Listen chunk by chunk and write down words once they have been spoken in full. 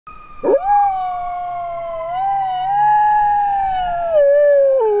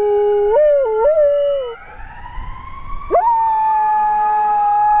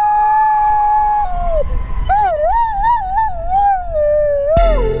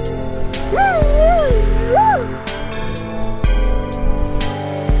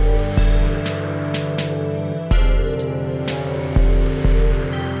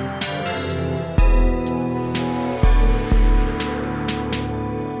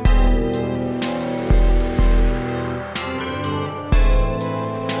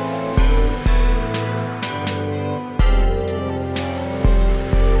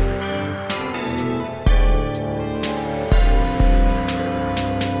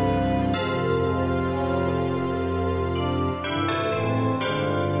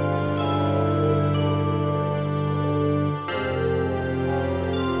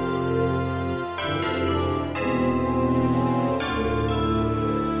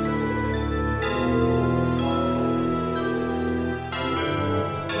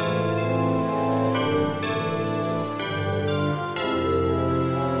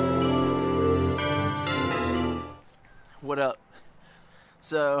What up?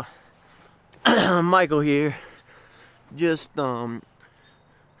 So, Michael here. Just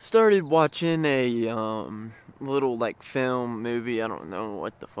started watching a little like film movie. I don't know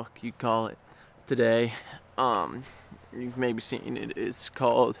what the fuck you call it today. You've maybe seen it. It's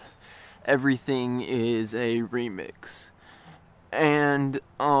called Everything is a Remix, and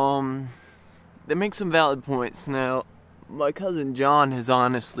they make some valid points. Now, my cousin John has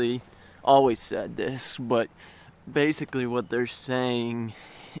honestly always said this, but basically what they're saying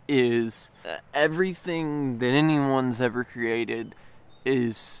is everything that anyone's ever created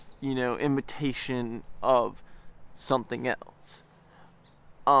is, you know, imitation of something else.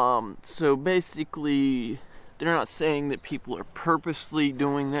 So basically they're not saying that people are purposely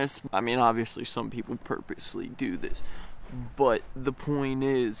doing this. I mean, obviously some people purposely do this, but the point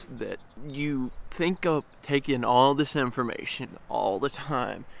is that you think of taking all this information all the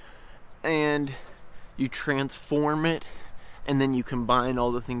time and you transform it, and then you combine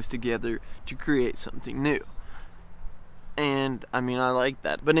all the things together to create something new. And I mean, I like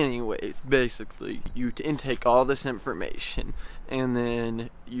that. But anyways, basically you intake all this information and then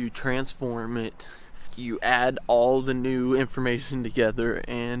you transform it, you add all the new information together,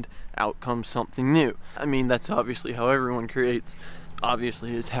 and out comes something new. I mean, that's obviously how everyone creates.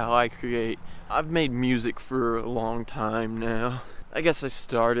 Obviously is how I create. I've made music for a long time now. I guess I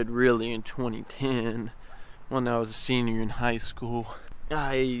started really in 2010 when I was a senior in high school.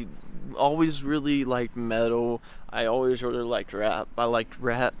 I always really liked metal. I always really liked rap. I liked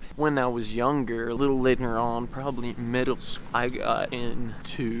rap when I was younger. A little later on, probably middle school, I got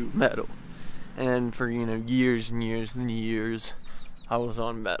into metal. And for, you know, years and years and years, I was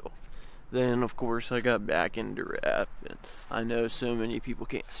on metal. Then, of course, I got back into rap, and I know so many people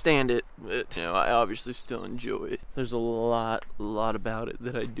can't stand it, but, you know, I obviously still enjoy it. There's a lot about it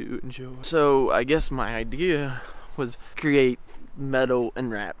that I do enjoy. So, I guess my idea was create metal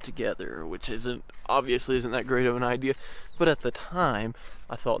and rap together, which obviously isn't that great of an idea, but at the time,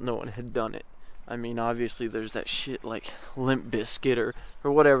 I thought no one had done it. I mean, obviously, there's that shit like Limp Bizkit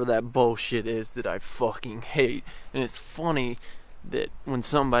or whatever that bullshit is that I fucking hate, and it's funny that when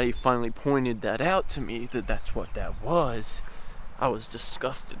somebody finally pointed that out to me, that's what that was, I was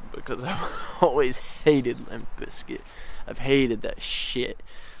disgusted, because I've always hated Limp Bizkit. I've hated that shit.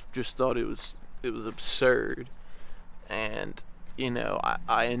 Just thought it was absurd. And, you know,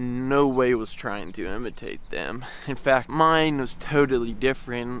 I in no way was trying to imitate them. In fact, mine was totally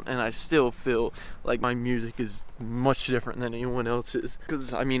different, and I still feel like my music is much different than anyone else's.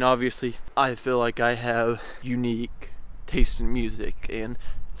 Because, I mean, obviously, I feel like I have unique taste in music, and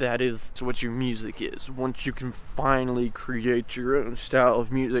that is what your music is. Once you can finally create your own style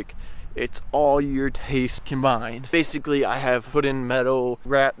of music, it's all your tastes combined. Basically, I have put in metal,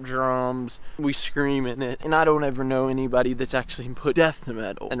 rap drums, we scream in it, and I don't ever know anybody that's actually put death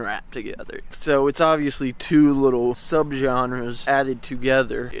metal and rap together. So it's obviously two little subgenres added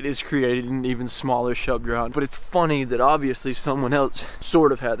together. It is created an even smaller subgenre, but it's funny that obviously someone else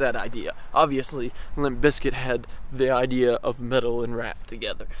sort of had that idea. Obviously, Limp Bizkit had the idea of metal and rap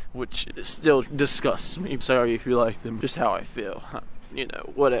together, which still disgusts me. Sorry if you like them, just how I feel. You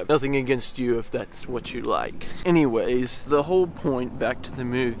know, whatever. Nothing against you if that's what you like. Anyways, the whole point, back to the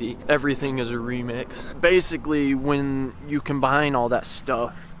movie, everything is a remix. Basically, when you combine all that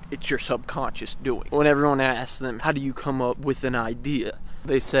stuff, it's your subconscious doing. When everyone asks them, how do you come up with an idea?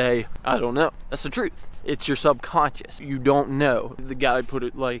 They say, I don't know. That's the truth. It's your subconscious. You don't know. The guy put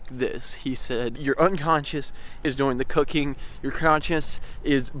it like this. He said, your unconscious is doing the cooking. Your conscious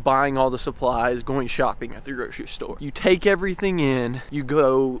is buying all the supplies, going shopping at the grocery store. You take everything in, you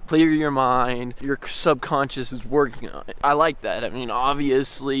go clear your mind, your subconscious is working on it. I like that. I mean,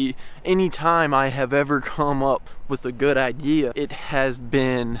 obviously, anytime I have ever come up with a good idea, it has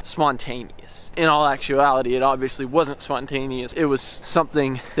been spontaneous. In all actuality, it obviously wasn't spontaneous. It was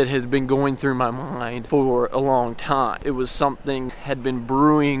something that had been going through my mind for a long time. It was something had been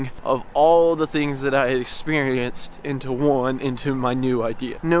brewing of all the things that I had experienced into my new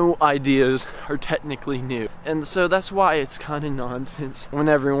idea. No ideas are technically new. And so that's why it's kind of nonsense when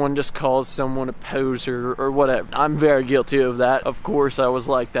everyone just calls someone a poser or whatever. I'm very guilty of that. Of course, I was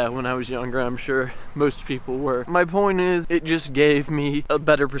like that when I was younger. I'm sure most people were. My point is, it just gave me a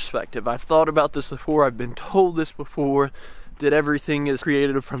better perspective. I've thought about this before. I've been told this before, that everything is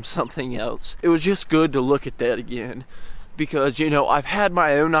created from something else. It was just good to look at that again. Because, you know, I've had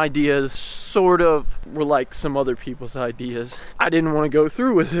my own ideas, sort of, were like some other people's ideas. I didn't want to go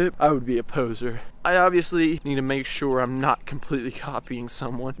through with it. I would be a poser. I obviously need to make sure I'm not completely copying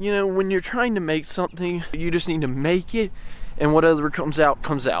someone. You know, when you're trying to make something, you just need to make it, and whatever comes out,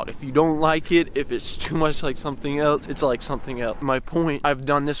 comes out. If you don't like it, if it's too much like something else, it's like something else. My point, I've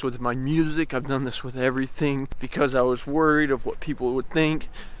done this with my music, I've done this with everything, because I was worried of what people would think,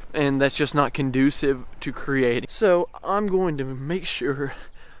 and that's just not conducive to creating. So I'm going to make sure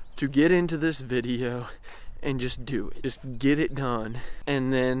to get into this video and just do it. Just get it done,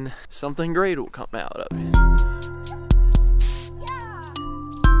 and then something great will come out of it.